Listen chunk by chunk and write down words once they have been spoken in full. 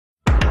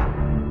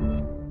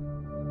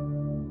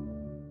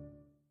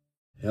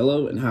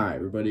Hello and hi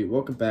everybody,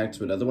 welcome back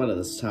to another one. Of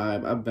this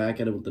time I'm back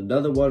at it with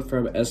another one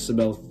from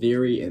SML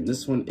Theory, and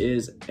this one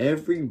is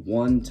every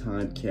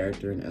one-time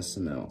character in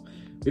SML.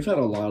 We've had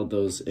a lot of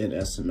those in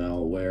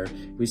SML where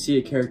we see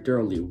a character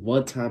only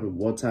one time and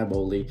one time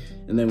only,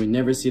 and then we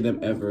never see them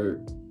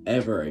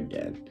ever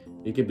again.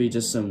 It could be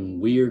just some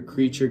weird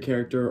creature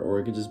character, or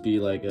it could just be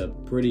like a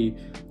pretty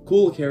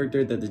cool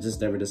character that they just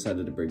never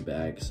decided to bring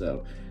back.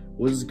 So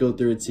we'll just go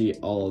through and see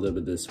all of them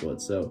in this one.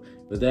 So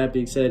with that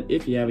being said,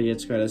 if you haven't yet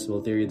subscribed to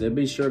SML Theory, then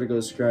be sure to go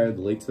subscribe.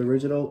 The link to the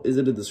original is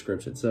in the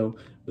description. So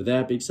with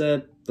that being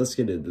said, let's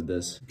get into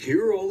this.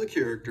 Here are all the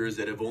characters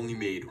that have only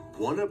made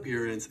one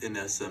appearance in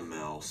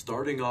SML,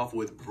 starting off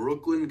with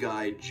Brooklyn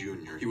Guy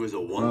Jr. He was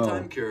a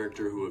one-time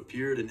character who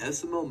appeared in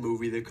SML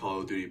movie The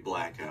Call of Duty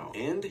Blackout.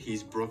 And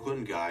he's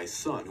Brooklyn Guy's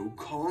son, who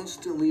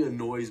constantly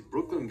annoys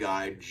Brooklyn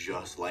Guy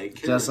just like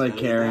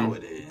Karen.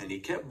 Nowadays. And he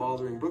kept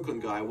bothering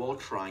Brooklyn Guy while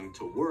trying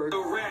to work. The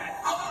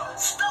rat!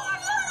 Stuart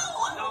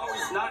Little! No,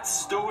 he's not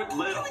Stuart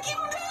Little.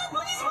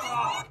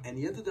 And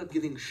he ended up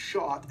getting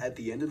shot at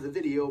the end of the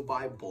video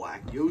by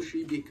Black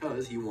Yoshi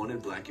because he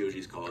wanted Black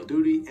Yoshi's Call of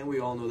Duty, and we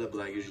all know that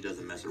Black Yoshi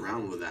doesn't mess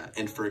around with that.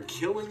 And for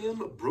killing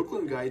him,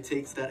 Brooklyn Guy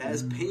takes that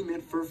as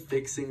payment for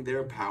fixing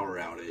their power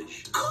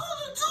outage. Call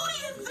of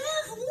Duty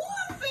Advanced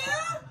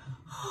Warfare?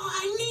 Oh,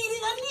 I need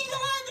to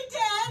have it,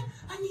 Dad.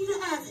 I need to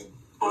have it.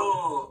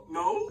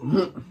 No?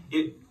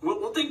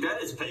 We'll take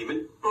that as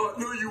payment.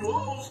 No, you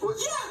won't.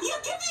 Yeah,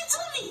 give it to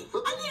me. I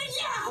need it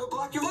now.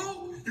 Black Yoshi,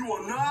 you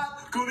are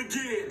not gonna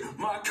get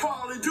my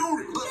Call of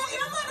Duty.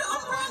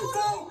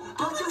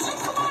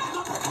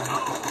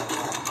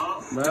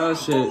 Oh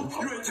shit.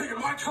 You ain't taking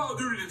my Call of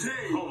Duty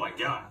today. Oh my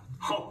god.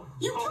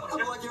 You killed the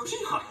Black Yoshi.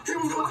 He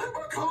was gonna take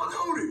my Call of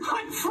Duty.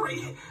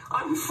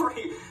 I'm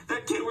free.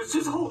 That kid was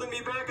just holding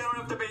me back. I don't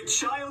have to pay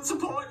child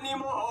support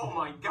anymore. Oh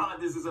my god,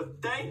 this is a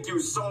thank you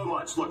so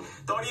much. Look,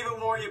 don't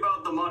even worry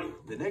about the money.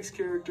 The next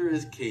character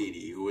is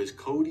Katie, who is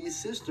Cody's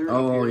sister.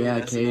 Oh yeah,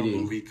 in the Katie.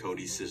 Movie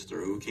Cody's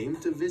sister, who came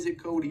to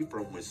visit Cody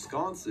from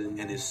Wisconsin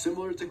and is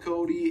similar to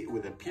Cody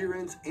with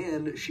appearance,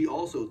 and she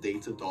also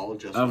dates a doll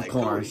just like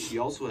Cody. She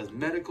also has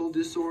medical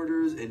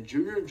disorders, and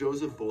Junior and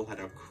Joseph both had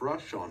a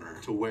crush on her,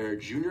 to where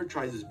Junior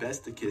tries his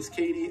best to kiss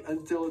Katie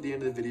until at the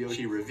end of the video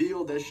she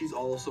revealed that she's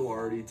also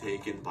already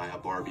taken by a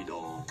Barbie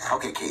doll.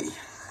 Okay, Katie,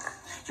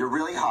 you're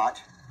really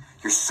hot,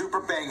 you're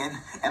super banging,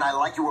 and I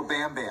like your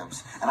Bam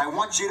Bams, and I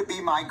want you to be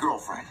my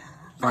girlfriend.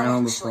 Right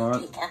on the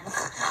spot.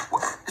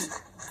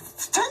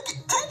 Take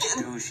it.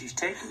 Dude, she's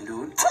taken,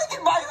 dude. Take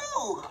it by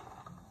who?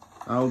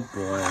 Oh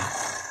boy.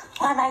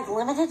 By my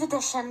limited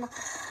edition,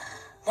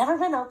 never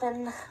been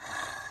open,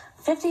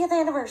 50th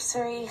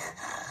anniversary,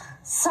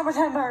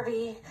 summertime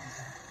Barbie.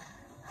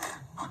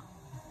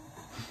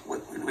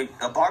 Wait,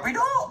 a Barbie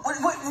doll?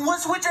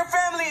 What's with your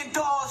family and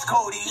dolls,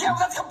 Cody? Yeah,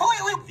 that's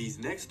completely... These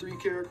next three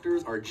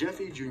characters are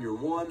Jeffy Jr.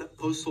 1,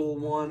 Pusshole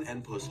 1,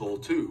 and Pusshole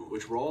 2,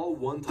 which were all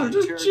one-time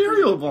characters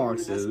cereal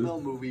boxes. in the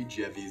SML movie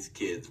Jeffy's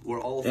Kids. We're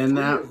all and three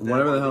that, of them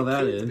whatever the hell the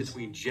that kids is.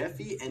 between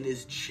Jeffy and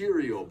his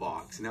Cheerio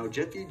box. Now,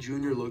 Jeffy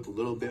Jr. looked a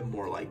little bit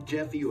more like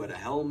Jeffy, who had a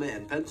helmet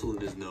and pencil in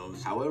his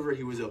nose. However,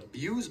 he was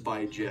abused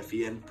by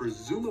Jeffy and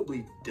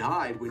presumably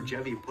died when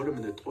Jeffy put him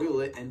in the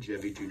toilet and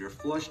Jeffy Jr.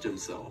 flushed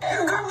himself.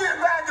 Come get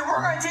back and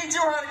we're gonna teach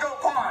you how to go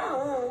potty.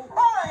 All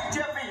right,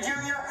 Jeffy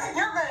Jr.,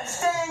 you're gonna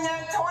stay in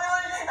that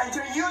toilet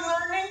until you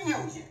learn to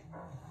use it.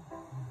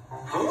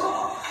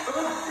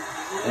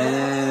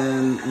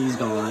 And he's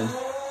gone.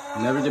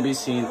 Never to be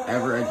seen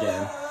ever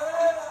again.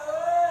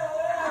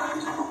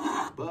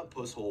 But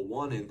Pusshole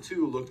 1 and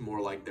 2 looked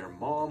more like their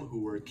mom, who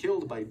were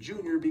killed by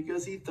Junior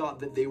because he thought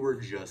that they were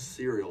just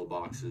cereal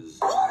boxes.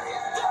 What are you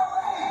doing?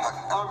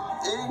 I'm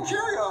eating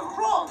Cheerios.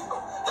 Wrong.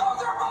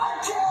 Those are my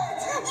kids.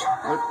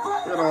 Look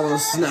at all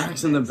those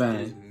snacks in the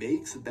bag.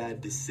 Makes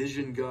Bad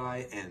Decision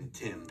Guy and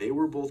Tim. They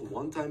were both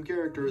one-time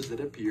characters that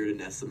appeared in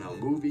SML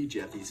movie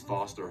Jeffy's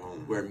Foster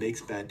Home, where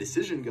Makes Bad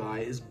Decision Guy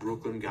is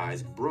Brooklyn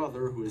Guy's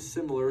brother, who is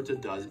similar to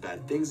Does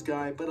Bad Things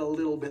Guy, but a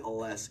little bit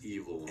less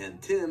evil.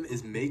 And Tim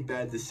is Make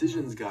Bad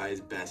Decisions Guy's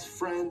best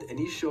friend, and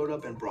he showed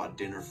up and brought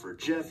dinner for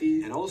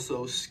Jeffy, and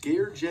also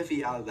scared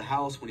Jeffy out of the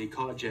house when he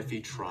caught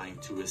Jeffy trying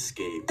to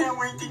escape. Can't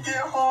wait to get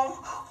home.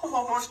 I'm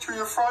almost to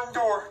your front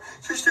door.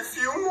 Just a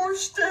few more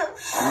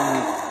steps.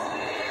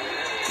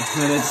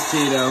 And it's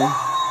Tito.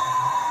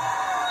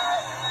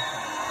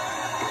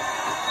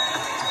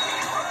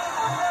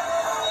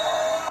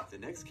 The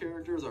next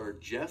characters are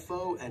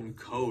Jeffo and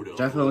Kodo.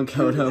 Jeffo and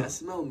Kodo. The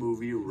SML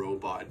movie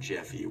Robot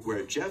Jeffy,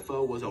 where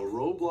Jeffo was a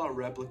robot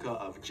replica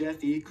of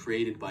Jeffy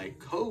created by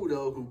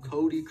Kodo, who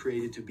Cody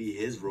created to be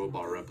his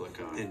robot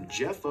replica. And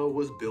Jeffo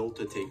was built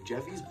to take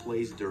Jeffy's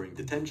place during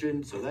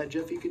detention so that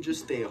Jeffy could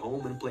just stay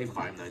home and play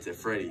Five Nights at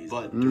Freddy's.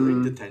 But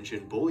during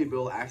detention, Bully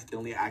Bill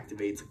accidentally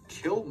activates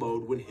kill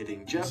mode when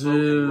hitting Jeffo,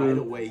 and right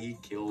away he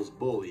kills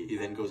Bully. He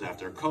then goes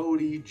after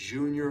Cody,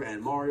 Junior,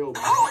 and Mario.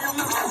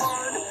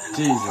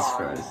 Jesus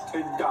Christ. To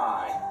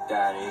die,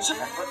 Daddy.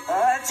 Junior!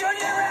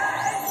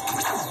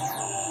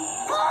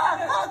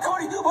 Cody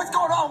Cody, what's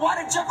going on?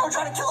 Why did Jeffo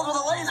try to kill us with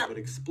a laser? But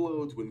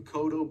explodes when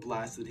Kodo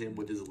blasted him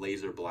with his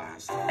laser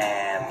blast.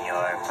 Am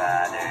your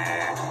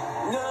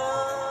father.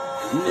 No.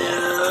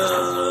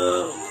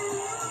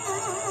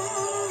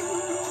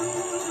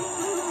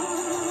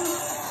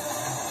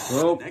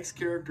 Well, The next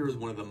character is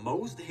one of the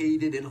most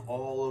hated in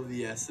all of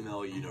the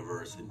SML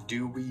universe.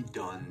 Dewey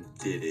Dunn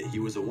did it. He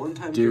was a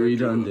one-time Dewey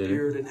character Dunn who did it.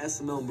 appeared in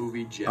SML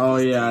movie Jeffy's Oh,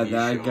 yeah, TV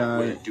that show, guy,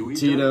 where Dewey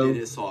Tito. Dunn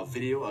did it, saw a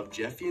video of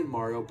Jeffy and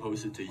Mario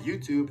posted to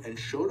YouTube and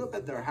showed up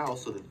at their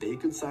house so that they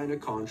could sign a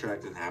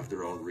contract and have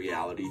their own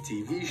reality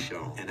TV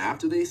show. And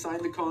after they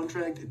signed the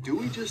contract,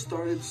 Dewey just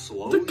started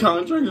slowly. The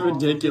contract is their own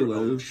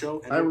ridiculous.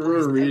 show and I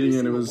remember replaced reading every it,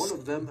 it single was one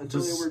of them until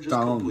they just were just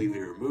dumb. completely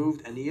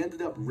removed, and he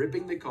ended up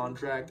ripping the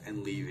contract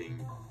and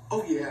leaving.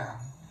 Oh, yeah.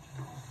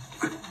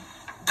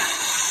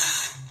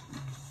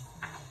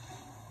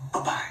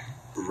 Bye-bye.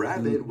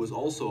 Rabbit was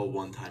also a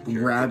one-time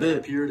character Rabbit? that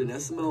appeared in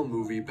SML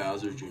movie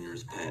Bowser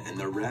Jr.'s Pet, and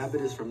the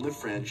Rabbit is from the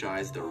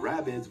franchise The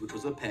Rabbids, which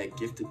was a pet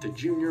gifted to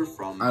Jr.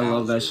 from I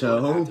love that Bowser.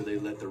 show. But after they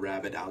let the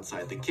rabbit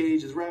outside the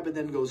cage, his rabbit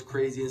then goes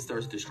crazy and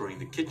starts destroying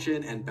the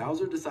kitchen, and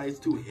Bowser decides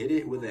to hit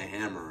it with a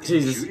hammer.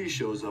 Jesus. Judy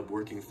shows up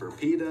working for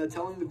PETA,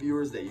 telling the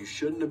viewers that you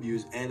shouldn't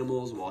abuse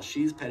animals while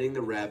she's petting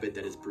the rabbit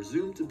that is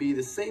presumed to be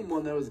the same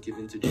one that was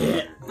given to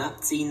Jr. No.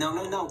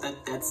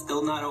 That's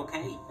still not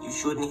okay. You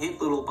shouldn't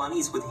hit little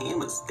bunnies with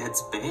hammers.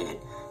 That's bad.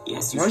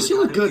 Yes, you Why should does she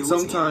look not good abuse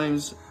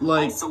sometimes?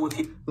 Like, Also, if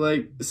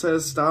you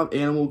says stop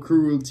animal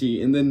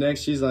cruelty, and then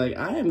next she's like,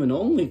 I am an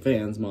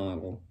OnlyFans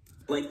model.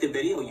 like the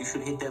video, you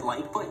should hit that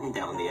like button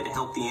down there to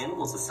help the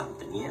animals or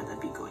something. Yeah, that'd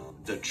be good.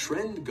 The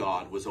Trend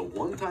God was a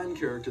one-time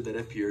character that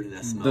appeared in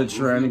SML The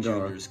Trend God.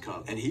 Junior's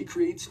Cup, and he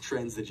creates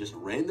trends that just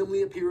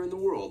randomly appear in the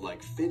world,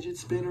 like fidget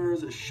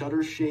spinners,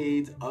 shutter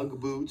shades, Ugg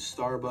boots,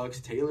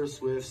 Starbucks, Taylor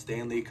Swift,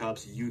 Stanley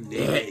Cups, you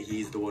name it.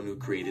 He's the one who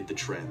created the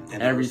trend.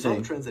 And there are some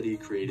Everything. trends that he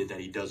created that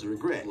he does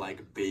regret,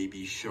 like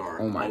Baby Shark.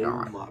 Oh my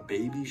God.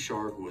 Baby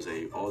Shark was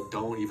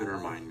don't even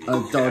remind me.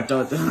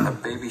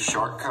 Baby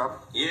shark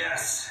cup?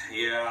 Yes,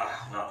 yeah,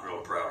 not real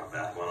proud of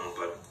that one,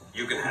 but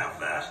you can have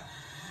that.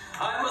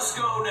 I must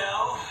go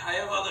now. I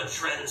have other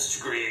trends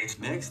to create.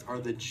 Next are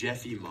the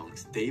Jeffy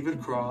Monks, David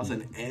Cross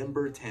and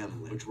Amber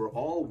Tamlin, which were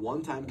all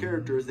one-time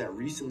characters that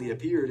recently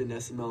appeared in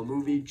SML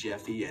movie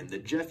Jeffy and the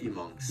Jeffy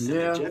Monks. Yeah.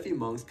 And the Jeffy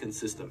Monks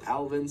consist of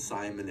Alvin,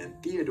 Simon,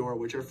 and Theodore,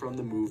 which are from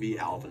the movie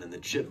Alvin and the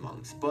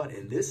Chipmunks, but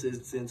in this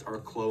instance are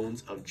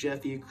clones of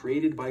Jeffy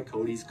created by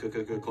Cody's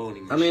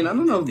cloning machine. I mean, I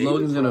don't know if David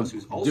Logan's gonna Cross,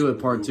 who's also do a in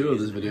the part 2 movie, of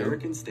this is an video.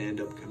 American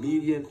stand-up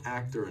comedian,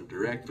 actor, and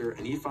director,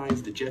 and he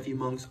finds the Jeffy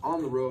Monks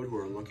on the road who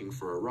are looking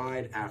for a ride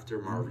after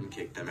Marvin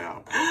kicked them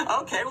out.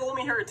 Okay, well, let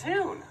me hear a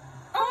tune.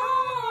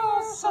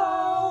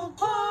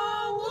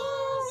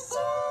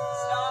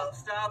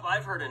 Stop.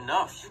 I've heard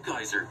enough. You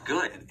guys are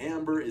good. And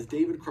Amber is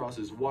David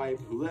Cross's wife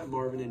who let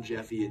Marvin and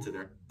Jeffy into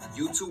their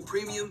YouTube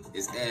Premium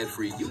is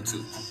ad-free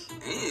YouTube.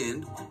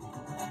 And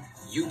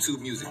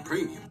YouTube Music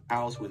Premium.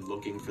 house when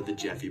looking for the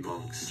Jeffy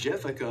Monks.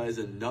 Jeffica is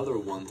another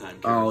one-time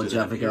character Oh, that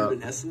Jeffica. appeared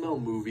in SML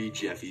movie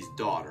Jeffy's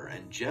Daughter,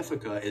 and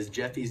Jeffica is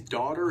Jeffy's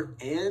daughter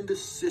and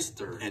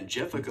sister. And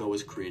Jeffica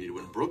was created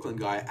when Brooklyn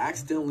Guy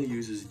accidentally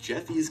uses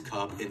Jeffy's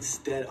cup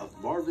instead of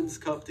Marvin's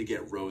cup to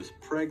get Rose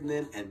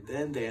pregnant, and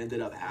then they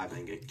ended up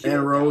having a kid.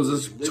 And Rose that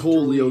is was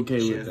totally literally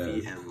okay with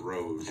Jeffy that. and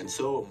Rose. And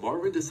so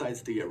Marvin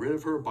decides to get rid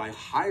of her by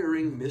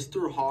hiring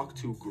Mr. Hawk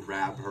to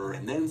grab her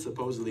and then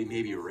supposedly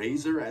maybe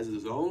raise her as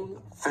his own.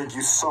 Thank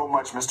you so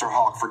much, Mr.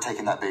 Hawk, for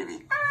taking that baby.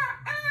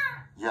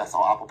 Yes,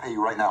 I'll Apple Pay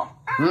you right now.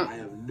 I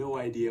have no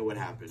idea what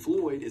happened.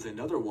 Floyd is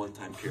another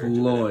one-time character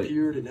Floyd. that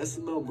appeared in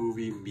SML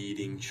movie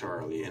Meeting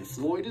Charlie. And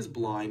Floyd is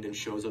blind and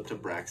shows up to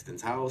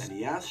Braxton's house. And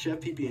he asks Chef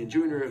Pee-Pee and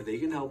Junior if they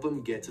can help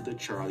him get to the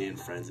Charlie and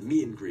Friends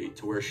meet and greet,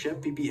 to where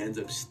Chef Pee-Pee ends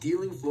up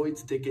stealing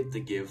Floyd's ticket to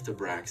give to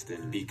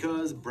Braxton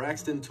because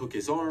Braxton took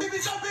his arm. Baby,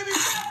 shot, baby,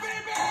 shot, baby!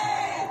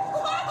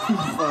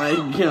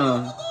 My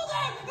God.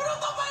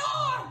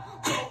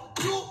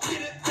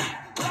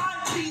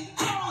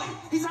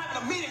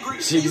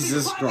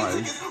 Jesus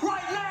Christ.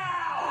 Right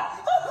now!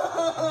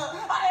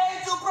 I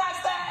hate you,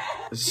 Braxton!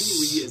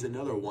 Pee-wee is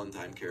another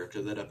one-time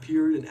character that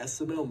appeared in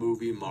SML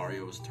movie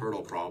Mario's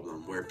Turtle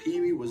Problem, where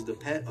Pee-wee was the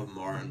pet of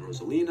Mara and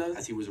Rosalina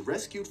as he was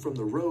rescued from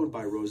the road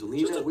by Rosalina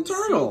Just a when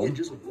turtle. seeing it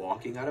just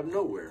walking out of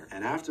nowhere.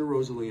 And after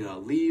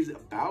Rosalina leaves,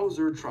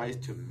 Bowser tries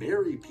to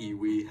marry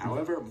Pee-wee.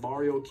 However,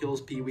 Mario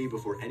kills Pee-wee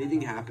before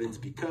anything happens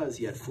because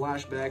he had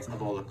flashbacks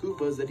of all the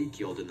Koopas that he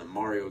killed in the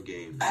Mario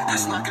game.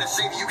 That's not gonna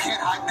save you. You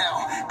can't hide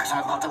now, because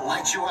I'm about to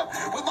light you up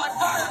with my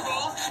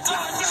fireball.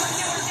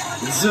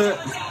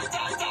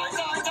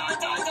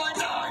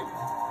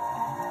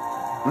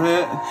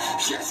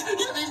 Yes,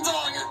 he's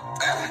dying.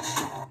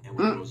 And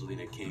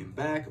Rosalina came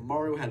back,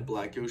 Mario had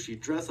Black Yoshi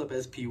dress up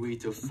as Pee-wee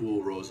to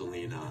fool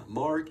Rosalina.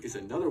 Mark is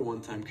another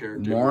one-time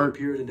character who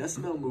appeared in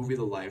SML movie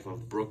The Life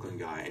of Brooklyn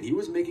Guy, and he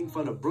was making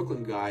fun of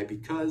Brooklyn Guy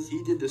because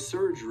he did the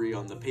surgery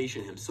on the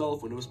patient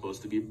himself when it was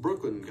supposed to be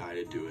Brooklyn Guy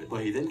to do it.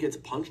 But he then gets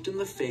punched in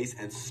the face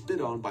and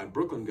spit on by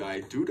Brooklyn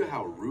Guy due to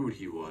how rude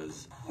he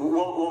was.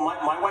 Well,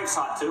 my wife's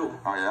hot too.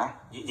 Oh yeah?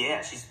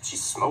 Yeah,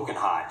 she's smoking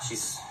hot.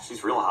 She's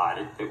real hot.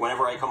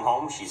 Whenever I come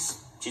home,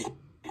 she's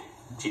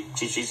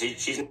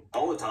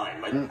all the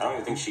time. I don't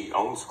even think she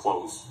owns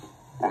clothes.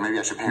 Well, maybe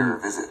I should pay her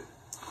a visit.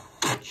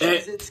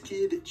 Cheez-Its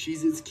Kid,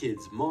 Cheez-Its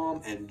Kid's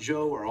mom, and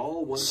Joe are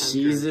all one-time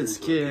characters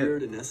who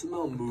appeared in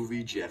SML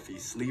movie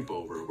Jeffy's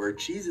Sleepover, where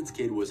Cheez-Its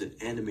Kid was an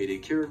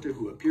animated character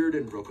who appeared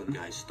in Brooklyn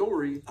Guy's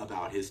story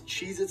about his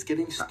Cheez-Its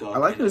getting stuck. I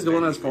like it was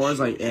going as far as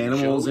like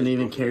animals and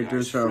even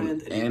characters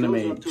from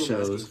anime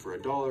shows. For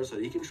 $1 so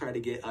that he can try to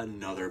get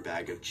another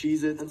bag of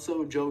Cheez-It, and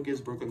so Joe gives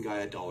Brooklyn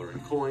Guy $1 in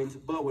coins,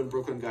 but when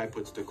Brooklyn Guy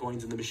puts the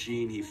coins in the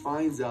machine, he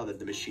finds out that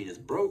the machine is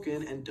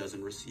broken and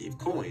doesn't receive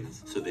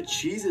coins. So the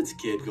Cheez-Its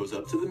Kid goes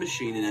up to the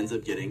machine and ends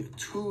up getting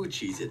 2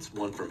 Cheez-Its,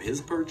 one from his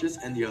purchase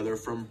and the other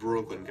from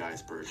Brooklyn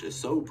Guy's purchase.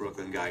 So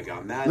Brooklyn Guy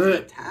got mad and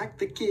attacked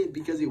the kid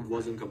because he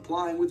wasn't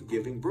complying with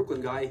giving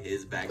Brooklyn Guy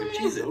his bag of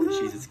Cheez-Its. So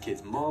Cheez-Its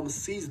Kid's mom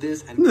sees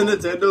this and calls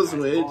Nintendo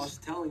Switch, boss,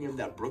 telling him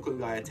that Brooklyn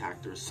Guy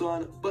attacked her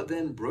son, but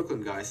then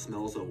Brooklyn Guy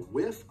smells a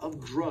whiff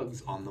of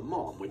drugs on the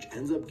mom, which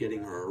ends up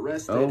getting her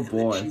arrested. Oh And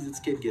boy. then Cheez-Its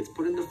Kid gets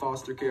put into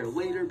foster care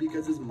later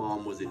because his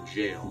mom was in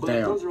jail.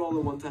 But those are all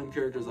the one-time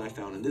characters I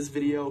found in this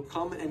video.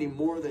 Comment any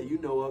more that you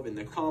know of in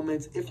the comments.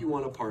 If you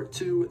want a part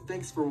 2,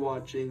 thanks for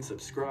watching,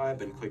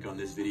 subscribe, and click on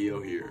this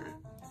video here.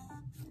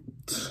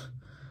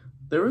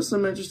 There were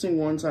some interesting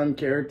one-time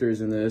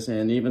characters in this,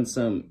 and even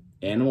some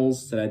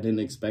animals that I didn't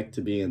expect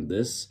to be in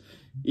this.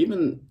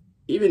 Even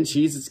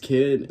Cheez-Its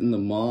Kid and the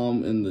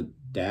mom and the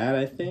dad,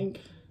 I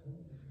think.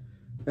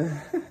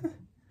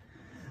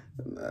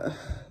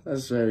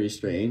 That's very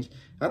strange.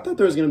 I thought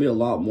there was gonna be a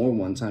lot more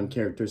one-time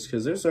characters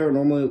because there's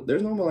normally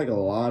like a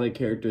lot of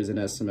characters in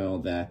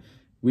SML that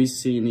we've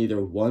seen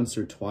either once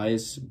or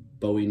twice,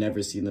 but we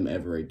never see them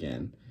ever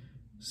again.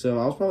 So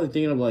I was probably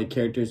thinking of like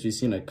characters we've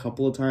seen a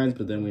couple of times,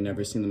 but then we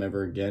never seen them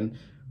ever again,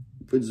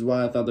 which is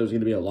why I thought there was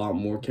gonna be a lot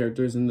more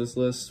characters in this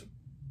list.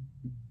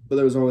 But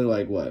there was only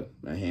like what,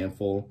 a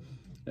handful.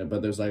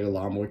 But there's like a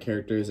lot more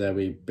characters that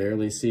we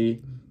barely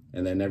see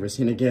and they're never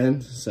seen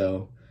again.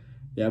 So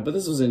yeah, but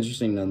this was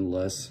interesting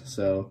nonetheless.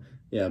 So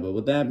yeah, but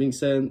with that being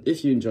said,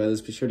 if you enjoyed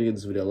this, be sure to give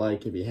this video a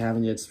like. If you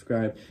haven't yet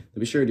subscribed, then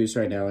be sure to do so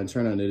right now and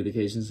turn on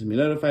notifications to be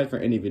notified for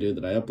any video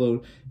that I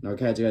upload. And I'll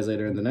catch you guys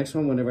later in the next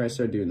one whenever I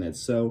start doing that.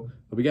 So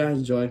hope you guys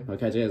enjoy. I'll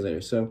catch you guys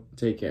later. So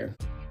take care.